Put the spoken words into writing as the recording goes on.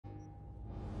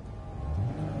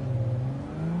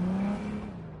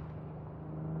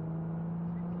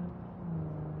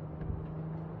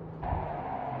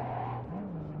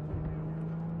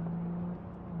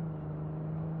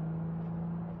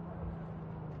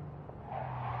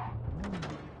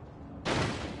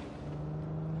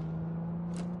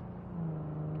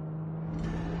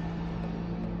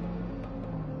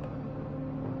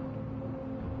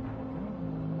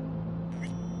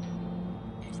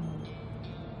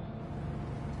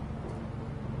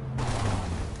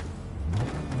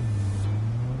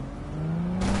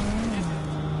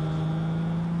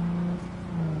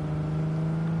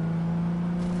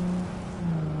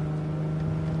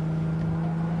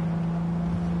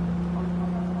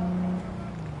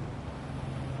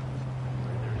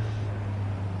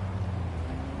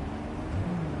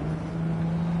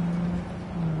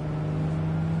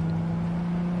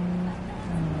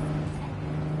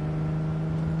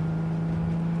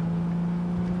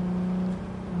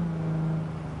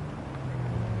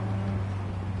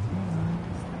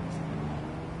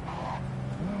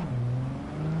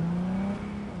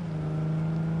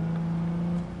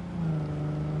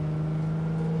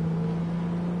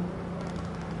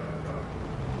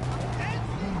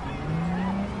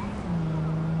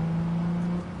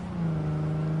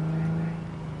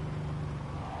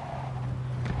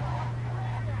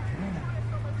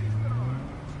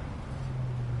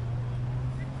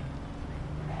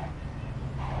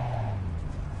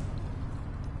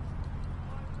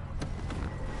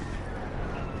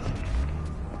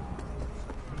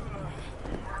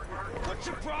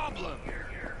problem.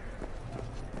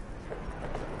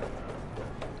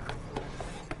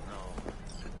 No,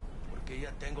 porque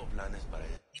ya tengo planes para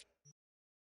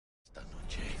esta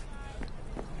noche.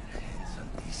 Virgen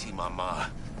Santísima, ma.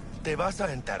 Te vas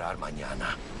a enterar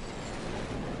mañana.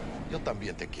 Yo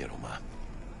también te quiero, ma.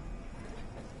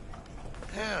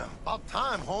 Yeah, about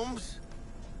time, Holmes.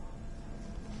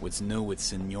 What's new with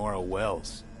Senora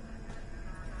Wells?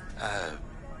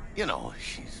 You know,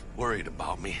 she's worried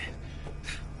about me.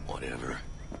 Whatever.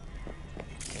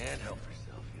 Can't help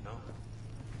herself, you know?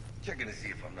 Checking to see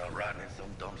if I'm not rotting in some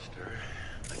dumpster,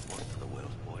 like most of the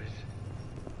Wells boys.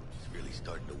 It's really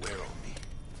starting to wear on me.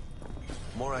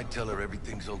 The more I tell her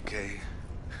everything's okay,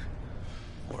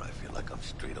 the more I feel like I'm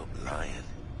straight up lying.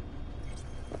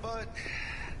 But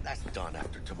that's done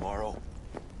after tomorrow.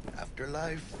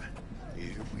 Afterlife,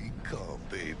 here we come,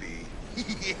 baby.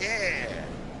 Yeah!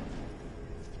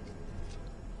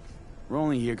 We're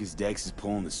only here because Dex is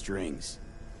pulling the strings.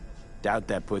 Doubt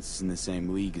that puts us in the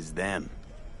same league as them.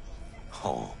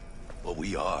 Oh, but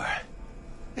we are.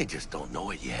 They just don't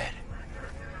know it yet.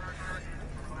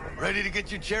 Ready to get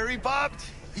your cherry popped?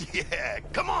 Yeah,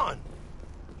 come on!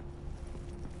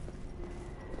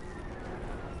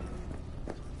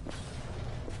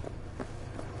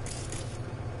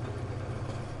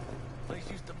 Place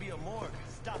used to be a morgue.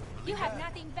 Stop. You have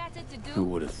nothing better to do? Who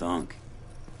would have thunk?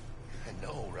 I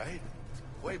know, right?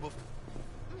 Way before.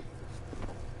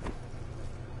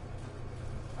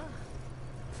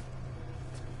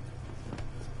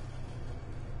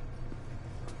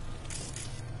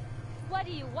 What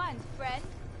do you want, friend?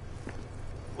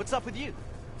 What's up with you?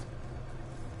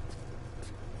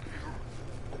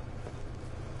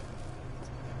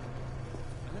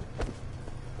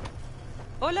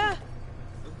 Hola!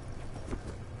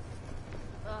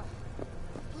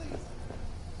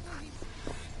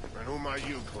 And whom are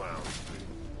you, clown?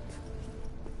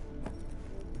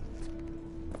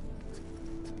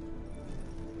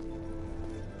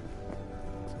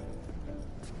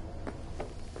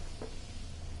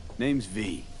 Name's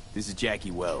V. This is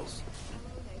Jackie Wells.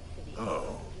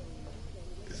 Oh.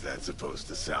 Is that supposed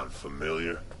to sound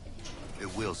familiar?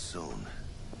 It will soon.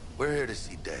 We're here to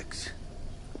see Dex.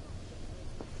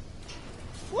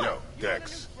 Yo,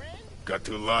 Dex. Got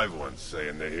two live ones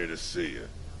saying they're here to see you.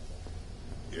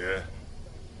 Yeah?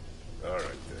 Alright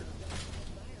then.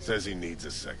 Says he needs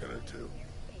a second or two.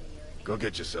 Go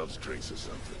get yourselves drinks or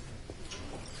something.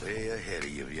 Way ahead of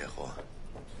you, viejo.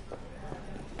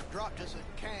 Dropped us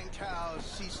at Kang Tao's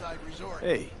seaside resort.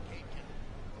 Hey.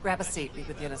 Grab a seat. Be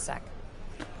with you in a sec.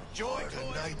 Joy to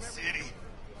Night City.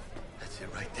 That's it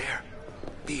right there.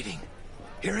 Beating.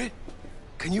 Hear it?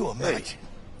 Can you imagine?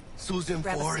 Susan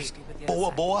Grab a seat, Forrest, be with you in a Boa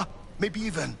sec. Boa, maybe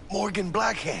even Morgan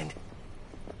Blackhand.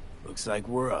 Looks like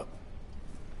we're up.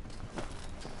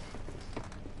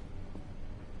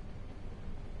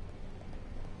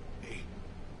 Hey,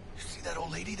 you see that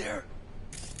old lady there?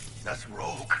 That's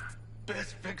Rogue.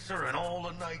 Best fixer in all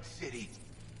of Night City.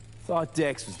 Thought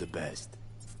Dex was the best.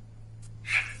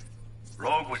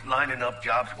 Rogue was lining up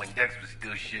jobs when Dex was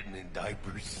still shitting in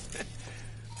diapers.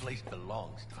 Place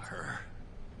belongs to her.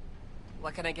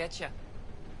 What can I get you?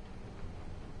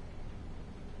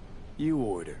 You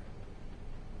order.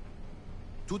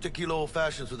 2 tequila old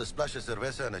fashions with a splash of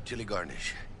cerveza and a chili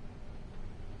garnish.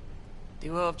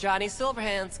 Duo of Johnny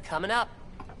Silverhands coming up.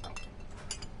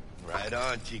 Right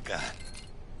on, chica.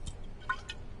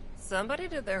 Somebody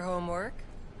did their homework.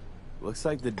 Looks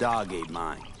like the dog ate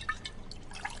mine.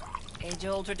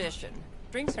 Age-old tradition.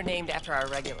 Drinks are named after our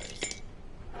regulars.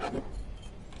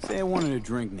 Say I wanted a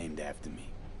drink named after me.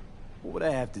 What would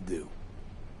I have to do?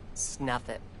 Snuff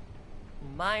it.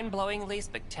 Mind-blowingly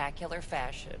spectacular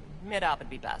fashion. Mid-op would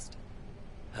be best.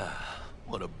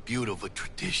 What a beautiful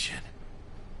tradition.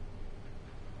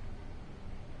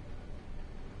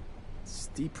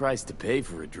 Steep price to pay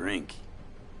for a drink.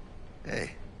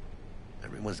 Hey,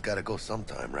 everyone's gotta go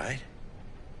sometime, right?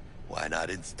 Why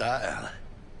not in style?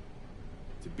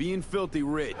 To being filthy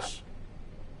rich.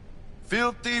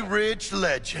 Filthy rich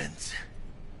legends.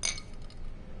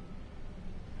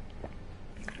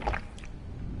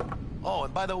 Oh,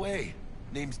 and by the way,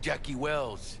 name's Jackie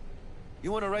Wells.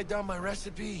 You wanna write down my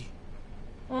recipe?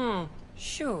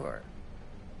 Sure.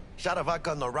 Shot of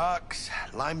vodka on the rocks,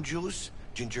 lime juice,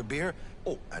 ginger beer.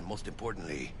 Oh, and most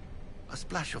importantly, a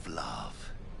splash of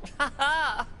love.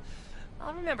 Haha!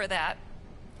 I'll remember that.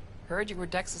 Heard you were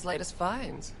Dex's latest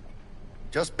finds.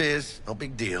 Just biz, no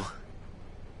big deal.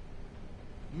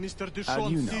 Mr. How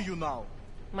do you Dishon, know? see you now.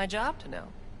 My job to know.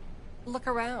 Look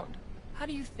around. How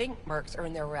do you think mercs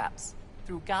earn their reps?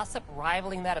 Through gossip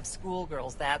rivaling that of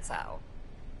schoolgirls, that's how.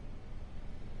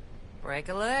 Break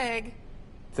a leg.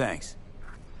 Thanks.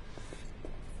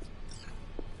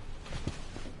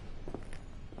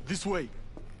 This way.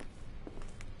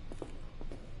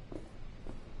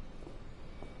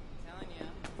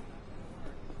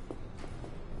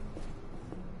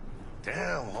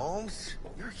 Damn, Holmes.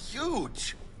 You're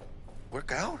huge.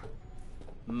 Work out?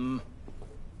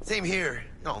 Same here.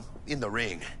 No, in the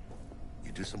ring.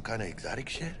 You do some kind of exotic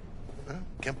shit? Huh?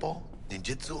 Kempo?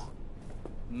 Ninjutsu?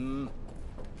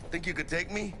 Think you could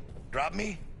take me? Drop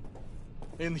me?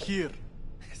 In here.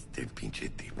 Este pinche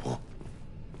tipo.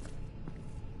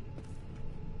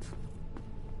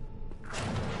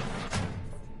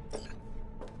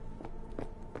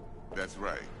 That's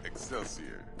right,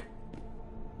 Excelsior.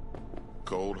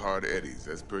 Cold hard eddies,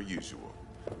 as per usual.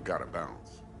 Gotta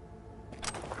bounce.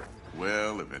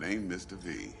 Well, if it ain't Mr.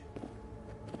 V.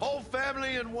 Whole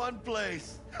family in one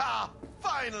place. Ha!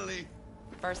 Finally!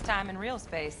 First time in real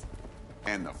space.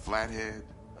 And the flathead?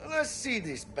 Let's see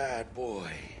this bad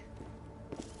boy.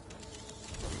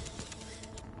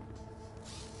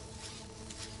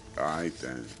 Alright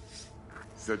then.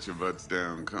 Set your butts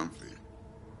down comfy.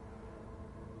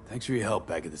 Thanks for your help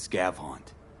back at the scav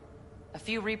haunt. A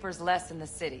few Reapers less in the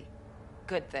city.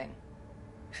 Good thing.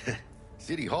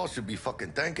 City Hall should be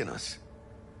fucking thanking us.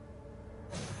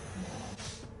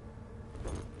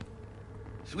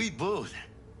 Sweet booth.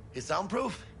 It's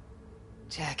soundproof?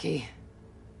 Jackie.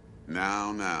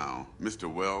 Now,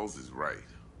 Mr. Wells is right.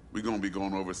 We're gonna be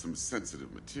going over some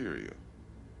sensitive material.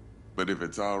 But if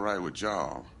it's all right with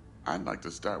y'all, I'd like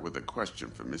to start with a question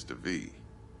for Mr. V.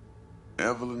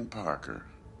 Evelyn Parker,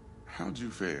 how'd you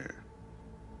fare?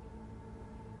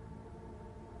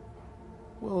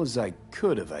 Well, as I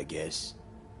could have, I guess.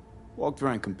 Walked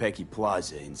around Konpeki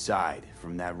Plaza inside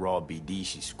from that raw BD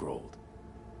she scrolled.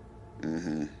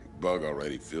 Bug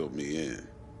already filled me in.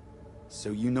 So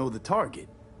you know the target.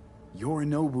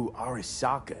 Yorinobu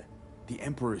Arasaka, the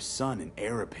Emperor's son and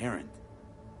heir apparent.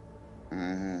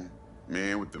 Man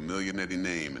with the millionaire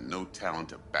name and no talent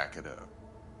to back it up.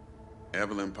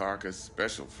 Evelyn Parker's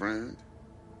special friend?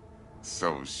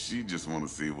 So she just want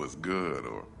to see what's good,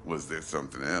 or was there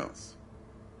something else?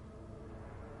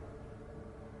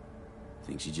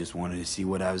 Think she just wanted to see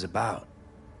what I was about.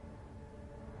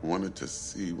 Wanted to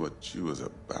see what you was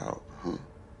about, huh?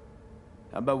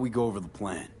 How about we go over the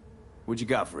plan? What you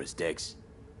got for us, Dex?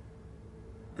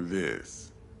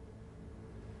 This.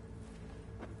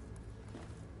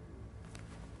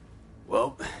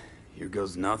 Well, here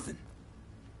goes nothing.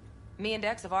 Me and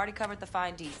Dex have already covered the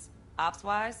fine Ds.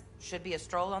 Ops-wise, should be a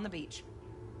stroll on the beach.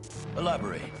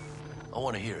 Elaborate. I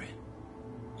want to hear it.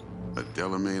 A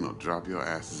Delamain will drop your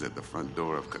asses at the front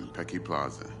door of Konpeki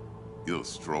Plaza. You'll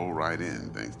stroll right in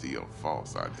thanks to your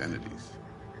false identities.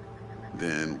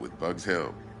 Then, with Bug's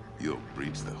help, you'll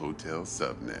breach the hotel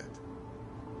subnet.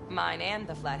 Mine and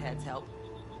the Flathead's help.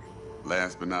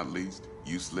 Last but not least,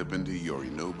 you slip into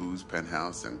Yorinobu's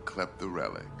penthouse and clep the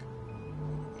relic.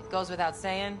 Goes without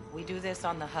saying, we do this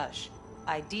on the hush.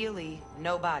 Ideally,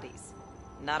 no bodies.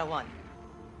 Not a one.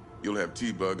 You'll have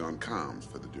T-Bug on comms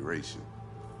for the duration.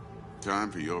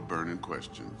 Time for your burning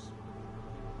questions.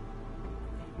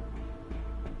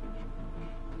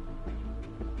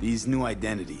 These new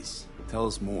identities. Tell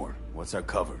us more. What's our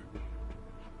cover?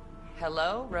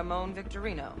 Hello, Ramon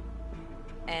Victorino.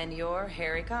 And you're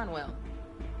Harry Conwell.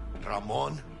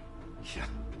 Ramon? Yeah,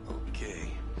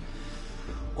 okay.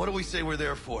 What do we say we're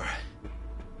there for?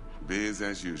 Biz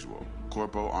as usual.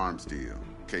 Corpo arms deal.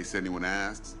 In case anyone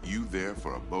asks, you there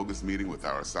for a bogus meeting with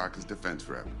Arasaka's defense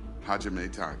rep,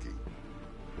 Hajime Taki.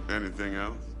 Anything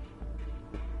else?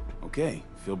 Okay,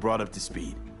 feel brought up to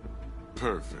speed.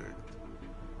 Perfect.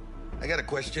 I got a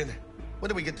question. When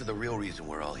do we get to the real reason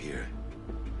we're all here?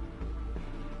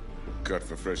 Cut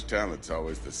for fresh talent's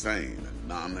always the same and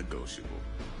non-negotiable.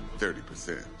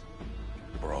 30%.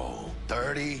 Bro,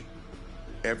 30?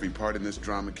 Every part in this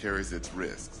drama carries its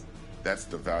risks. That's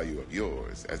the value of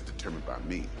yours, as determined by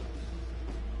me.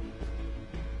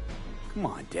 Come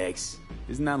on, Dex.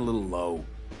 Isn't that a little low?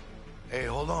 Hey,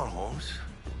 hold on, Holmes.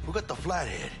 Who got the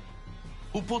flathead?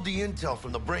 Who pulled the intel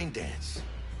from the brain dance?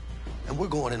 And we're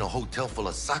going in a hotel full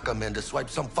of soccer men to swipe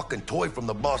some fucking toy from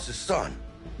the boss's son.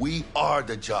 We are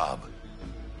the job.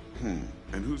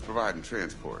 And who's providing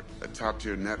transport? A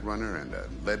top-tier netrunner and a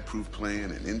lead-proof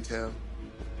plan and intel?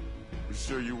 You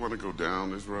sure you want to go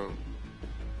down this road?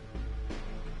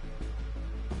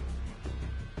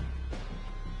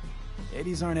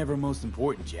 Eddies aren't ever most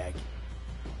important, Jack.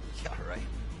 Yeah, right.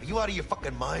 Are you out of your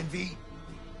fucking mind, V?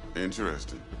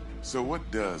 Interesting. So what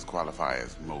does qualify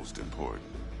as most important?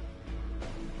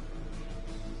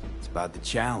 It's about the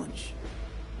challenge.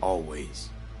 Always.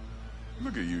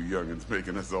 Look at you youngins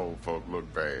making us old folk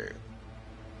look bad.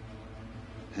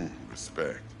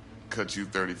 Respect. Cut you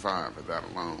 35 for that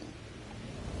alone.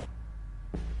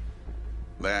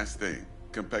 Last thing,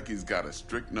 Konpeki's got a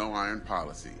strict no-iron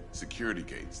policy. Security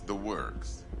gates, the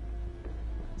works.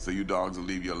 So you dogs will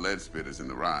leave your lead spitters in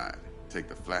the ride. Take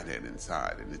the flathead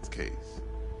inside in its case.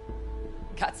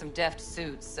 Got some deft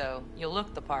suits, so you'll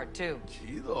look the part, too.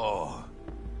 Chido.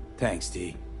 Thanks,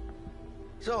 T.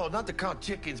 So, not to count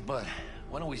chickens, but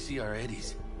why don't we see our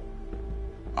Eddies?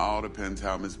 All depends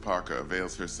how Miss Parker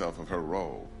avails herself of her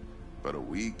role. But a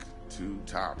week, 2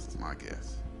 tops is my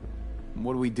guess.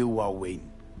 What do we do while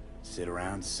waiting? Sit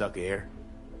around, suck air?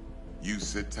 You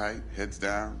sit tight, heads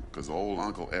down, because old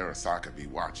Uncle Arasaka be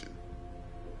watching.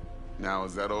 Now,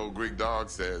 as that old Greek dog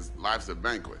says, life's a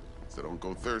banquet, so don't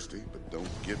go thirsty, but don't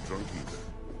get drunk either.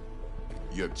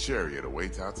 Your chariot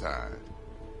awaits outside.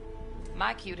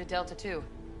 My cue to Delta 2.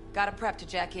 Gotta prep to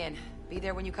jack in. Be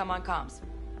there when you come on comms.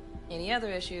 Any other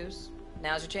issues,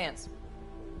 now's your chance.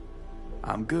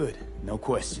 I'm good. No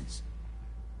questions.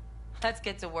 Let's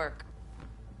get to work.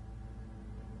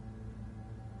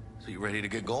 So you ready to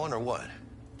get going or what?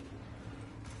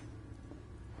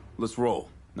 Let's roll.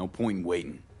 No point in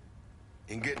waiting.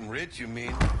 In getting rich, you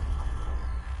mean?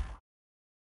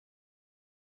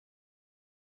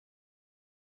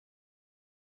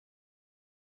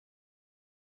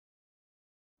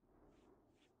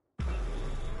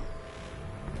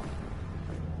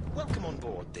 Welcome on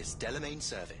board this Delamain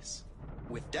service.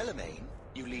 With Delamain,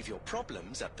 you leave your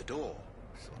problems at the door.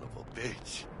 Son of a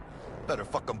bitch. Better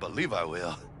fucking believe I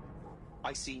will.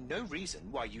 I see no reason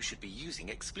why you should be using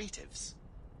expletives.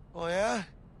 Oh, yeah?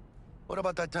 What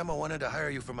about that time I wanted to hire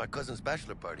you for my cousin's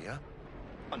bachelor party, huh?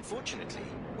 Unfortunately,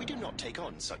 we do not take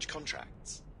on such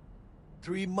contracts.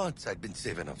 3 months I'd been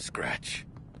saving up scratch.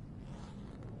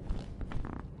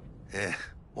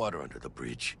 Water under the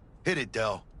bridge. Hit it,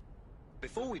 Del.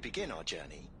 Before we begin our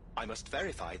journey, I must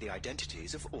verify the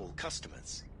identities of all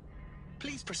customers.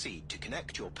 Please proceed to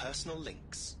connect your personal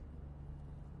links.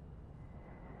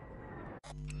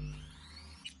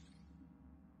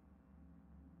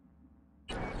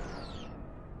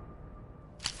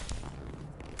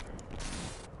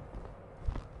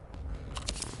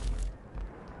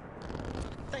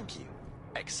 Thank you.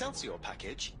 Excelsior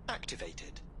package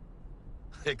activated.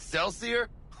 Excelsior?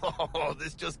 Oh,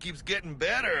 this just keeps getting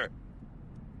better.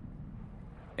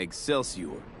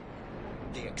 Excelsior.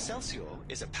 The Excelsior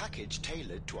is a package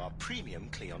tailored to our premium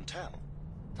clientele.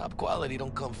 Top quality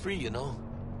don't come free, you know.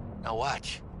 Now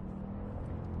watch.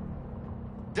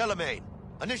 Delamain,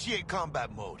 initiate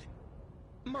combat mode.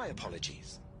 My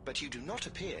apologies, but you do not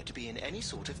appear to be in any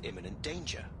sort of imminent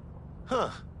danger.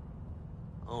 Huh.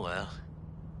 Oh well.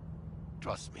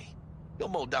 Trust me. You'll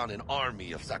mow down an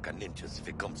army of Saka ninjas if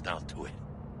it comes down to it.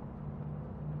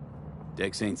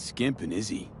 Dex ain't skimping, is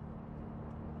he?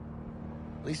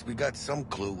 At least we got some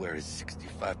clue where his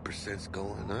 65%'s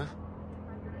going, huh?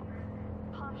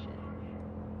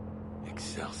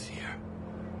 Excelsior.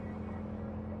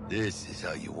 This is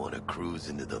how you want to cruise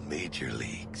into the major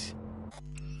leagues.